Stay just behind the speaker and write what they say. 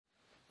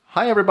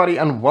Hi everybody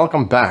and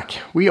welcome back.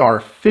 We are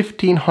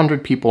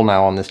 1,500 people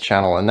now on this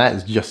channel and that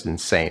is just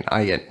insane.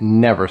 I had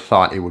never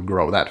thought it would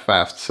grow that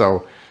fast.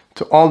 So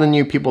to all the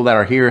new people that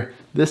are here,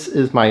 this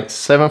is my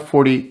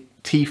 740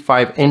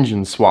 T5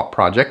 engine swap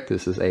project.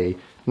 This is a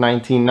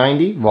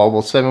 1990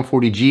 Volvo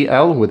 740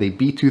 GL with a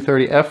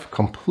B230F,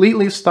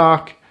 completely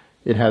stock.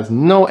 It has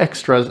no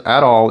extras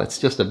at all. It's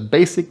just a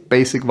basic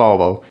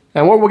Volvo.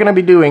 And what we're going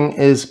to be doing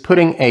is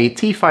putting a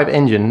T5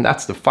 engine,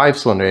 that's the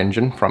 5-cylinder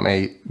engine, from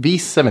a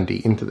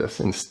V70 into this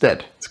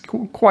instead. It's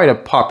quite a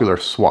popular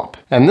swap.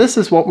 And this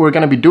is what we're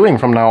going to be doing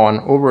from now on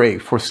over a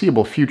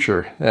foreseeable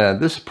future.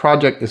 This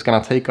project is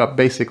going to take up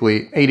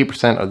basically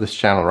 80% of this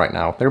channel right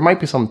now. There might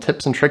be some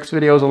tips and tricks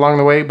videos along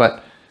the way,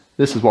 but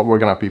this is what we're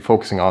going to be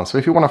focusing on. So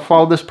if you want to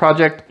follow this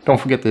project, don't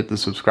forget to hit the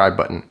subscribe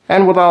button.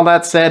 And with all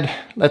that said,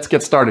 let's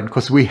get started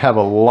because we have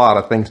a lot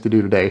of things to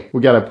do today.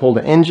 We got to pull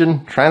the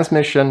engine,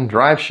 transmission,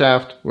 drive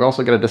shaft. We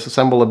also got to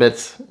disassemble the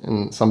bits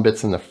and some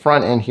bits in the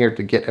front end here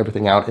to get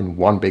everything out in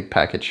one big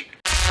package.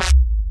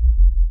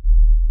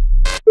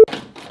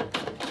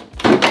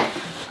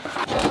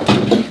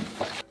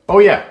 Oh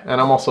yeah, and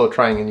I'm also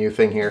trying a new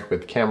thing here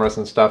with cameras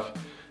and stuff.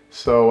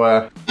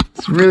 So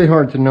it's really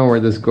hard to know where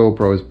this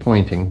GoPro is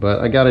pointing, but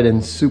I got it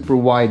in super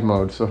wide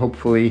mode, so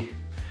hopefully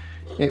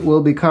it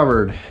will be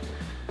covered.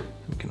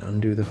 We can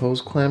undo the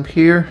hose clamp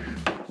here.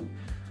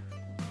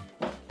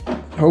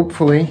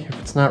 Hopefully, if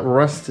it's not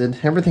rusted,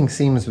 everything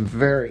seems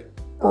very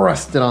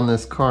rusted on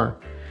this car.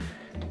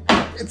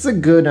 It's a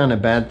good and a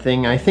bad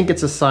thing. I think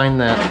it's a sign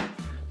that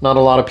not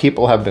a lot of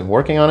people have been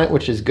working on it,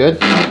 which is good,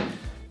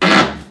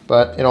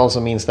 but it also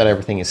means that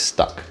everything is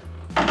stuck.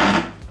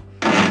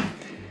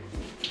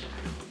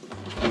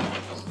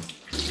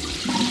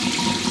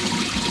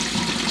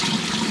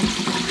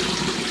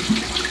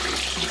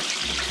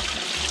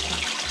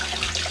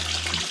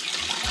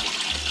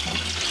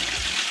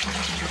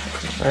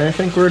 I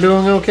think we're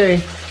doing okay.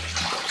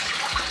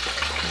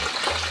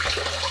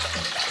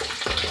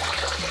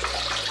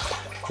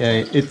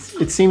 Yeah,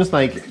 it seems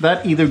like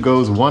that either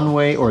goes one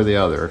way or the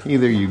other.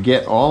 Either you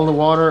get all the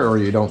water or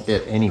you don't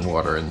get any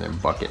water in the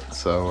bucket.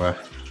 So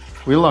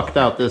we lucked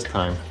out this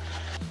time.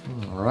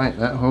 All right,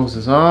 that hose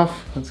is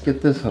off. Let's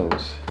get this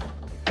hose.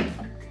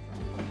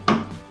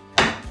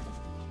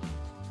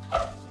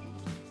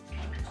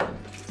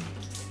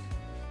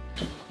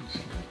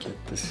 Just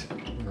get this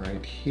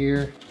right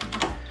here.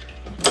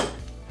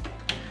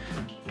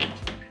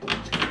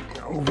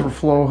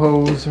 Overflow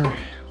hose or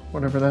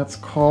whatever that's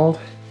called.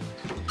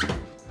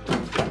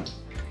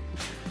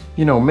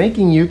 You know,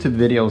 making YouTube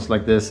videos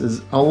like this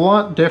is a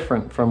lot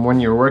different from when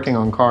you're working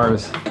on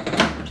cars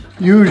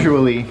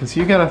usually, because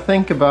you gotta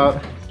think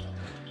about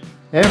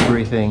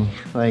everything.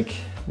 Like,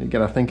 you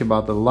gotta think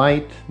about the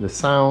light, the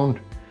sound,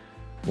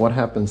 what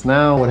happens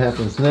now, what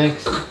happens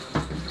next.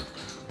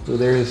 So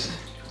there's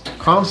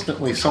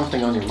constantly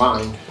something on your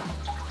mind.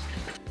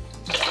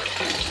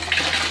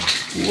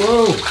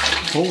 Whoa,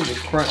 holy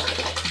crap.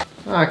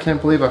 I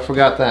can't believe I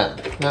forgot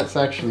that. That's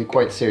actually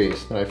quite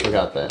serious that I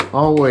forgot that.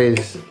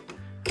 Always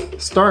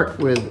start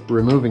with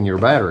removing your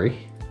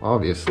battery,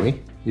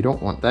 obviously. You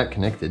don't want that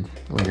connected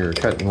when you're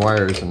cutting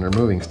wires and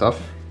removing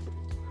stuff.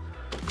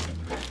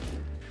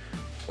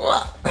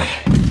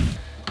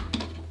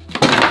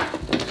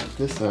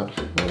 This out.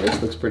 Oh,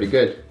 this looks pretty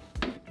good.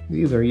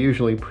 These are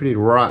usually pretty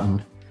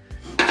rotten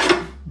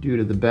due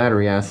to the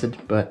battery acid,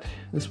 but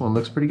this one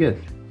looks pretty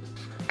good.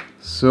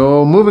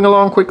 So moving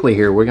along quickly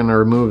here, we're gonna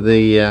remove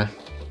the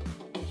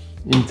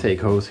intake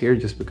hose here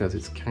just because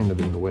it's kind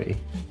of in the way.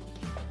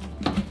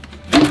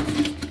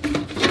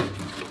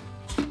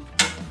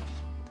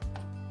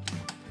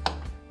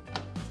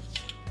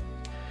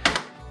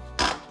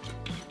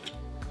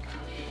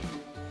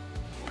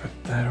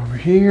 Put that over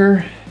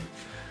here.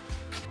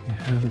 We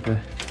have the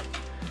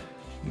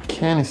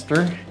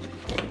canister.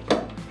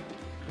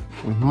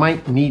 We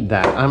might need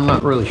that. I'm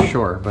not really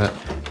sure, but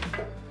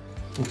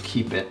we'll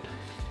keep it.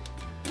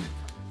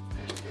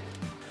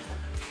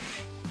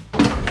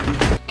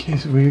 Okay,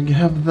 so we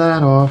have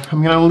that off.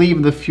 I'm gonna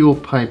leave the fuel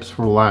pipes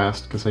for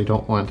last because I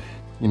don't want,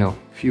 you know,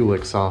 fuel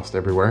exhaust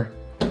everywhere.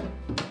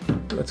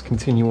 Let's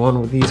continue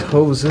on with these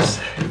hoses.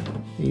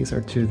 These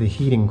are to the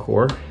heating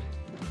core.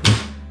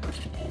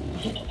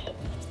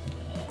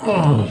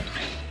 Oh.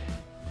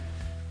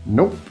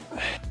 Nope.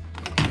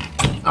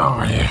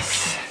 Oh,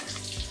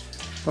 yes.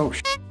 Oh,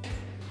 shit.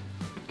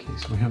 Okay,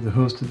 so we have the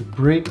hose to the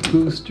brake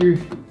booster.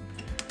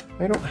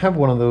 I don't have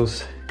one of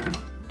those.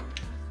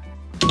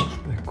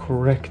 The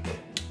correct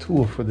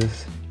tool for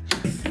this.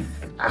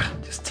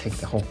 Just take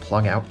the whole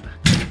plug out.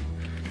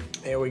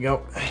 There we go.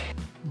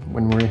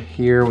 When we're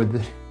here with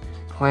the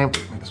clamp,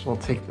 I guess we'll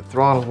take the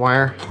throttle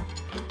wire.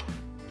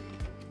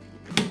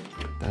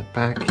 Put that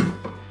back.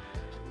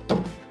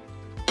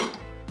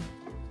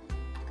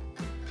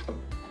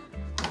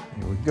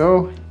 There we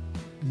go.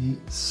 The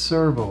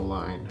servo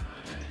line.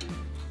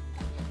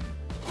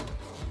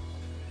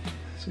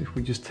 So if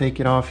we just take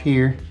it off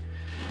here,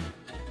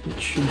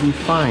 it should be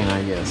fine,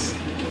 I guess.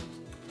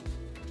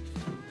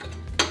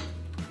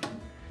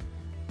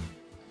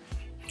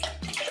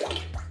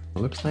 It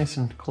looks nice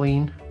and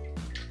clean,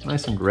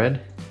 nice and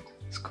red.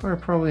 This car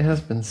probably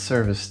has been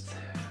serviced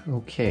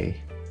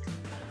okay.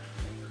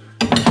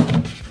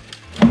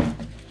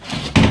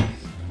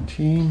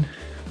 17.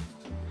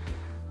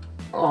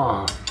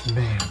 Oh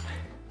man,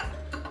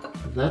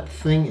 that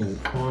thing is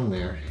on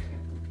there.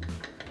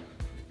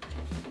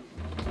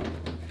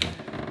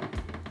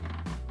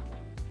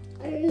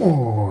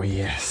 Oh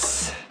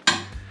yes,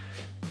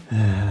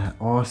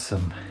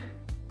 awesome.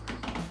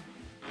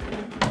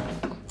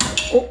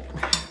 Oh,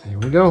 there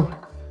we go.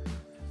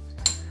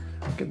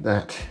 Look at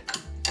that.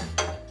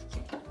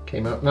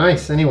 Came out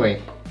nice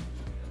anyway.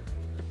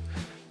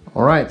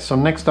 All right, so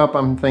next up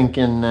I'm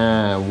thinking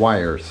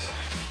wires.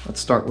 Let's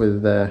start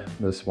with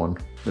this one,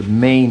 the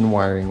main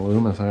wiring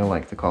loom, as I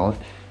like to call it.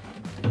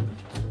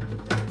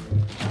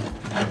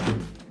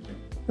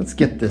 Let's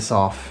get this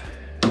off.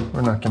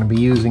 We're not going to be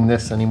using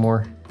this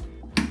anymore.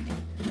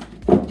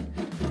 All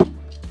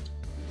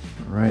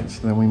right,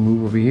 so then we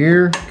move over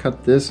here,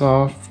 cut this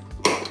off,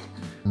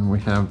 and we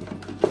have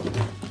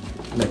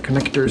the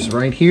connectors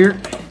right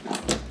here.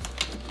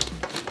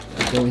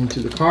 Go into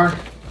the car.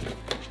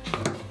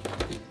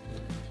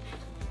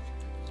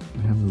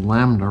 We have the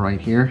lambda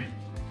right here,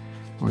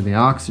 or the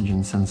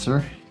oxygen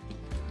sensor.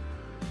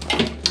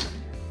 Let's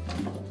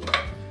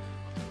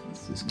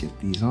just get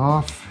these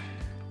off.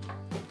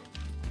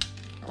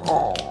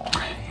 Oh.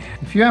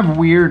 If you have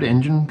weird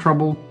engine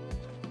trouble,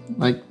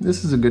 like,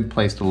 this is a good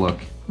place to look.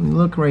 I mean,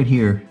 look right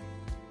here.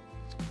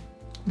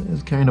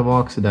 It's kind of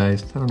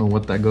oxidized. I don't know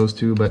what that goes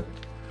to, but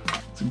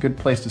it's a good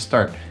place to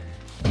start.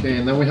 Okay,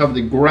 and then we have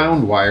the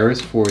ground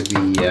wires for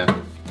the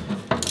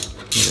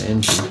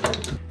engine.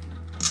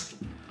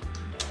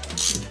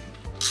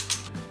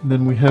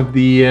 Then we have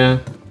the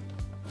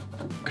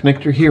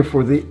connector here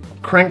for the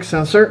crank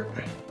sensor.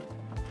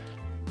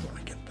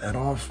 Get that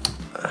off.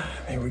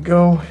 There we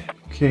go.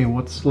 Okay,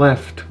 what's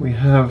left? We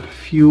have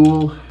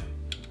fuel,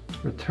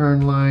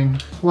 return line,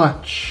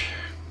 clutch.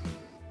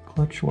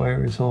 Clutch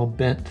wire is all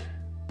bent.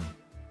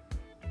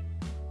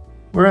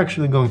 We're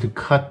actually going to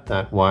cut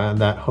that wire,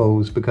 that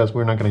hose, because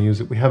we're not going to use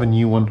it. We have a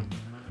new one,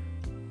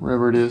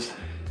 wherever it is,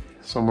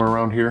 somewhere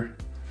around here.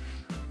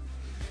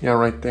 Yeah,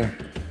 right there.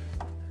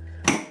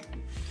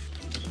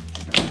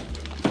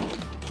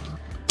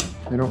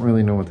 I don't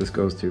really know what this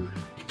goes to.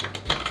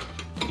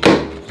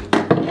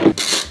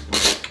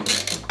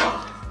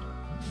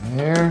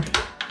 There.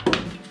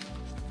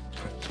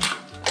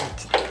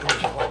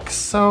 Like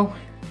so.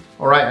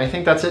 All right, I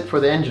think that's it for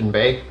the engine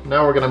bay.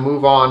 Now we're gonna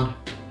move on.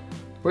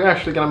 We're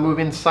actually gonna move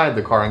inside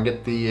the car and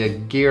get the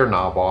gear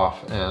knob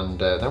off, and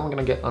then we're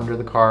gonna get under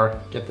the car,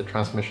 get the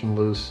transmission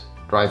loose,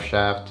 drive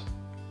shaft,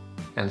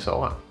 and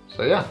so on.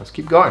 So yeah, let's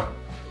keep going.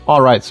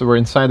 All right, so we're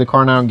inside the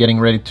car now, getting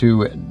ready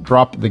to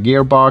drop the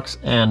gearbox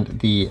and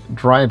the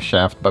drive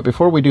shaft. But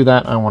before we do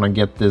that, I want to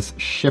get this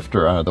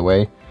shifter out of the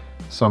way.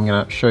 So I'm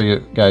gonna show you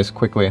guys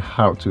quickly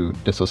how to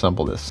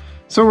disassemble this.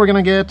 So we're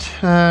gonna get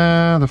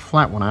the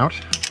flat one out.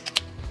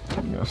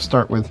 I'm gonna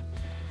start with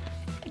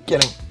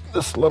getting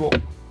this little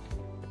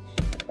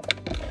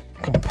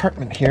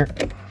compartment here.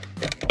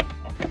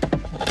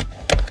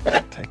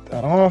 Take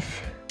that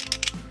off.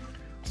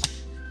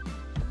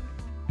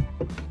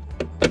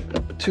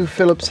 2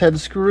 Phillips head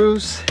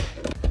screws.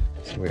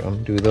 So we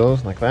undo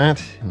those like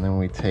that, and then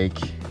we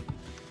take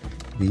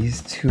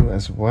these 2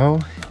 as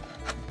well.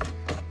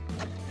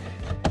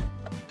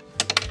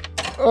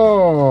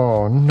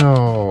 Oh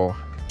no!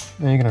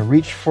 Then you're gonna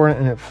reach for it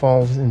and it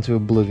falls into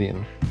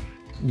oblivion.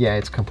 Yeah,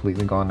 it's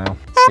completely gone now.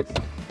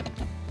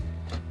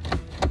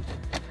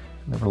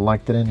 Never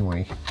liked it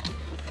anyway.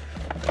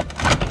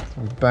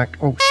 So back.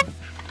 Oh,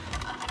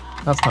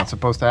 that's not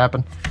supposed to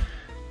happen.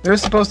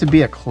 There's supposed to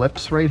be a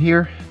clips right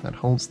here that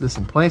holds this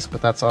in place,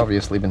 but that's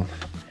obviously been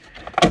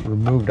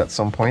removed at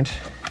some point.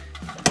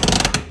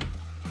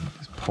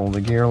 Just pull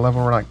the gear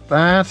lever like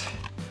that,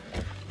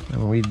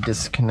 and we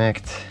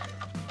disconnect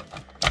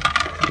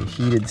the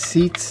heated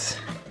seats.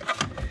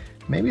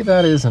 Maybe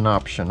that is an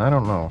option, I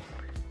don't know.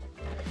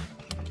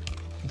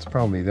 It's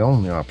probably the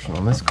only option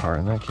on this car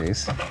in that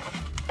case.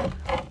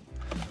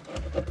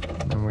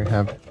 And then we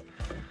have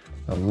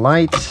the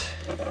light.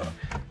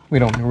 We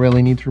don't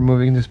really need to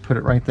remove it, just put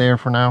it right there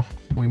for now.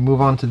 We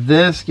move on to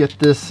this, get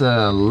this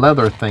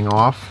leather thing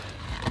off.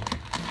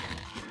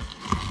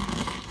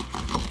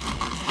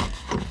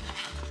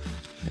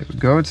 There we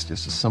go, it's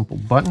just a simple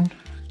button.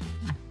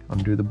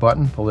 Undo the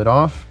button, pull it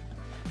off.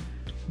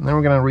 And then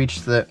we're gonna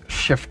reach the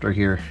shifter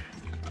here.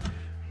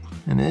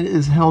 And it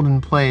is held in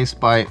place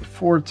by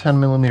 4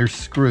 10mm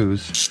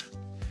screws.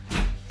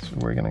 So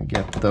we're gonna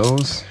get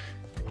those.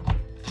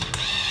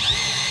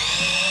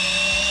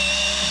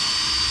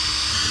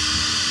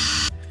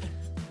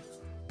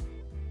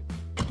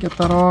 Get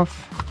that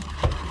off,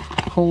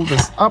 pull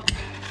this up,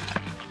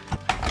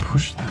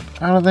 push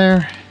that out of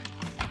there,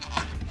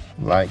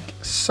 like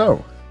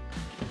so.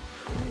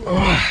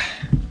 Ugh.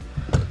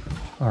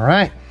 All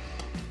right.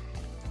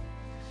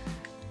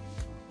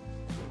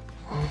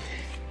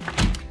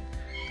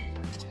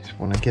 Just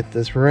want to get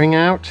this ring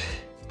out.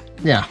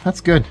 Yeah, that's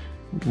good.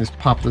 We can just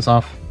pop this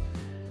off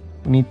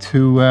we need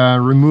to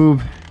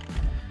remove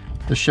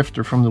the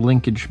shifter from the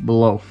linkage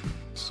below.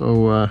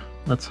 So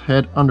let's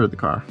head under the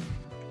car.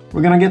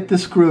 We're gonna get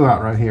this screw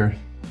out right here.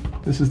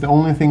 This is the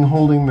only thing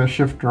holding the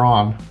shifter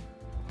on.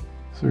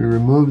 So you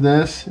remove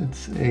this,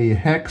 it's a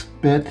hex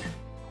bit,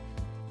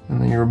 and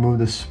then you remove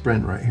this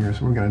sprint right here.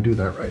 So we're gonna do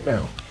that right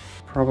now.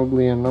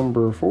 Probably a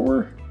number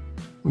 4.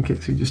 Okay,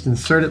 so you just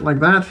insert it like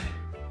that.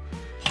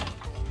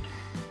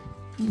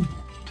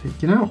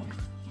 Take it out.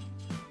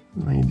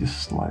 And then you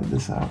just slide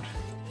this out.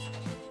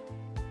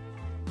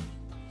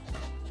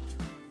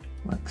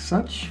 Like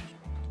such.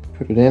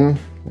 Put it in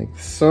like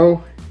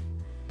so.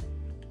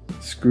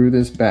 Screw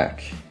this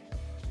back.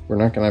 We're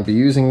not going to be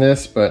using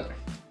this, but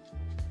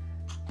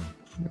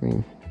I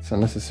mean, it's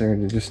unnecessary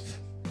to just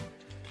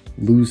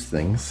lose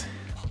things.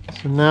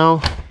 So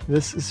now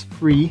this is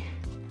free.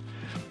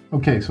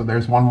 Okay, so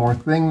there's one more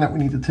thing that we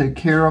need to take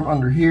care of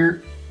under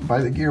here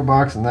by the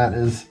gearbox, and that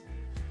is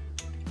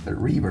the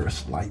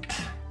reverse light.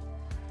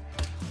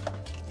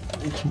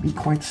 It can be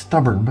quite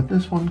stubborn, but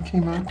this one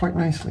came out quite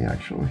nicely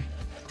actually.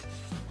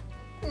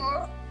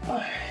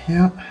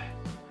 Yep.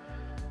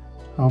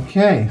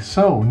 Okay,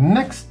 so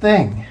next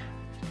thing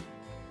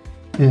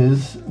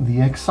is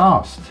the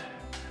exhaust.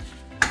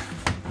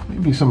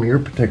 Maybe some ear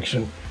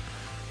protection,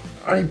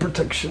 eye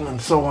protection, and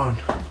so on.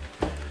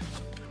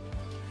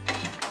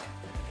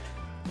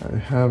 I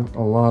have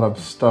a lot of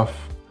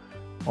stuff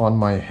on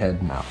my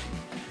head now.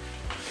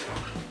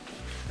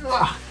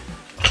 Ah.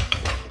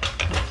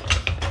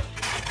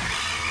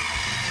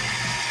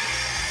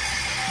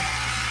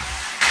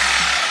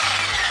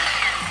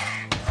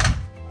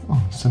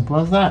 Oh, simple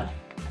as that.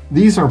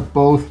 These are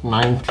both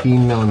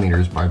 19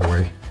 millimeters, by the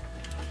way.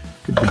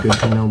 Could be good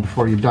to know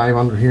before you dive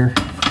under here.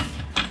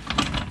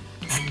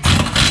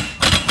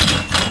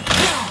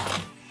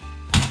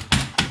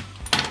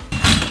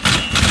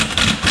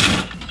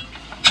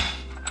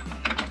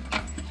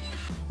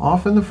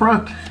 Off in the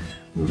front,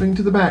 moving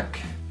to the back.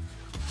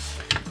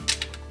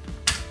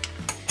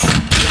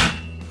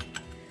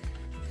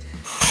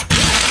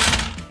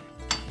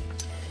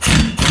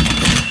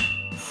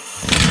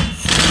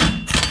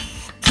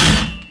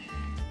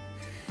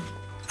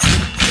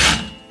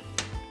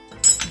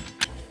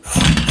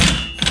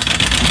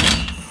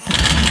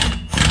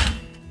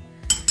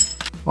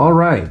 All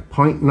right,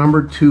 point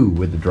number 2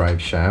 with the drive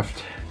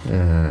shaft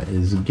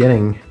is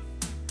getting,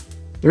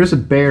 there's a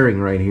bearing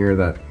right here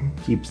that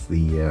keeps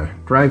the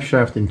drive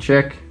shaft in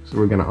check. So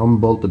we're gonna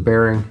unbolt the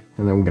bearing,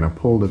 and then we're gonna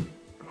pull the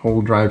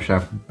whole drive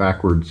shaft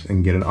backwards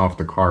and get it off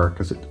the car,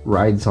 because it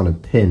rides on a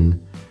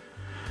pin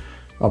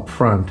up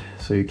front,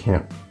 so you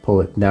can't pull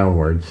it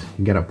downwards.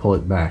 You gotta pull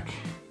it back.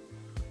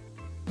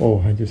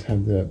 Oh, I just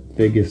have the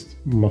biggest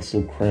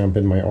muscle cramp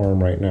in my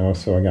arm right now,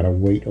 so I gotta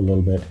wait a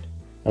little bit.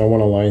 I don't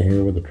want to lie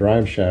here with the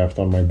drive shaft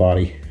on my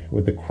body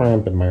with the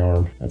cramp in my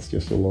arm. That's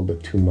just a little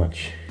bit too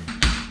much.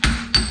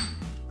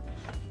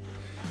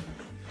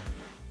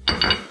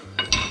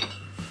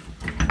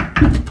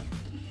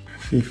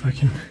 See if I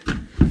can.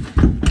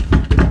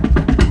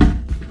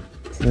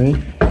 See,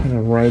 it kind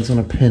of rides on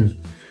a pin.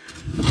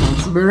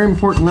 It's very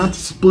important not to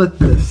split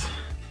this.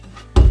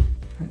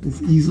 That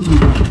is easily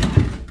done.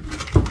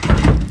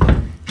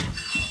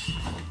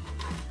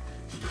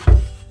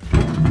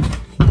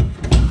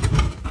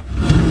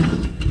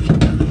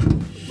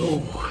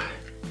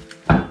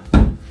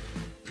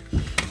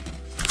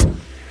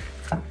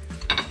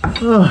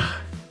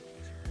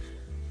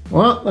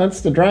 Well,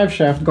 that's the drive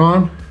shaft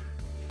gone.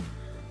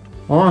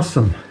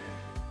 Awesome.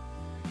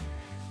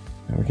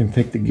 Now we can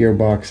take the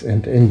gearbox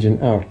and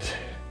engine out.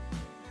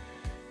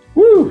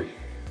 Woo!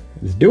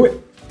 Let's do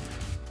it.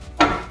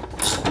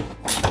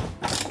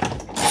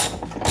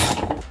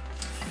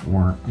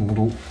 4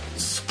 little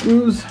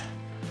screws.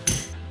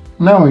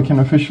 Now we can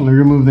officially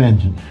remove the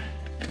engine.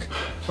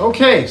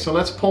 Okay, so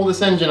let's pull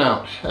this engine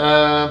out.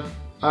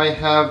 I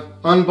have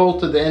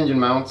unbolted the engine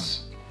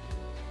mounts.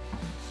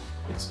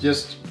 It's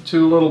just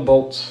 2 little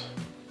bolts.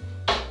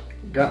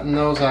 Gotten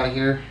those out of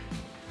here.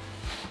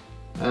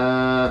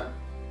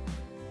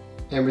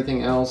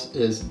 Everything else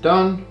is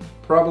done.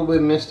 Probably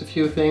missed a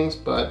few things,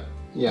 but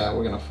yeah,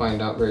 we're gonna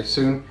find out very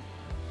soon.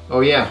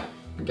 Oh yeah,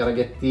 we gotta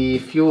get the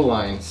fuel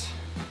lines.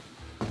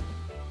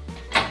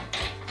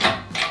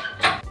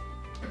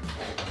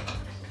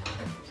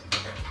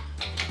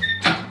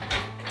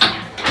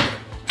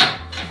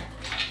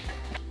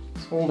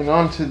 It's holding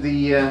on to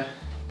the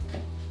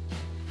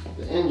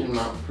engine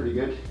mount pretty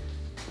good.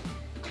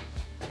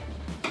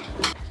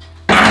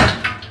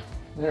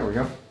 There we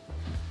go.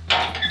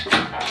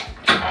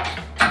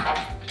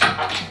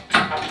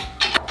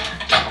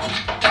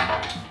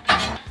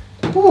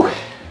 Whew.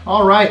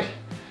 All right,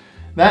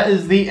 that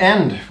is the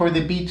end for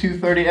the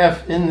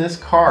B230F in this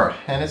car,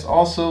 and it's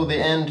also the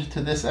end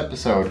to this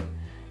episode.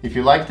 If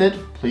you liked it,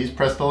 please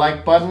press the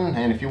like button,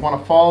 and if you want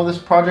to follow this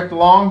project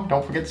along,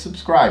 don't forget to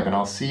subscribe, and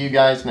I'll see you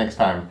guys next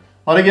time.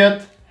 Ha det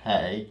gött!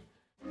 Hej!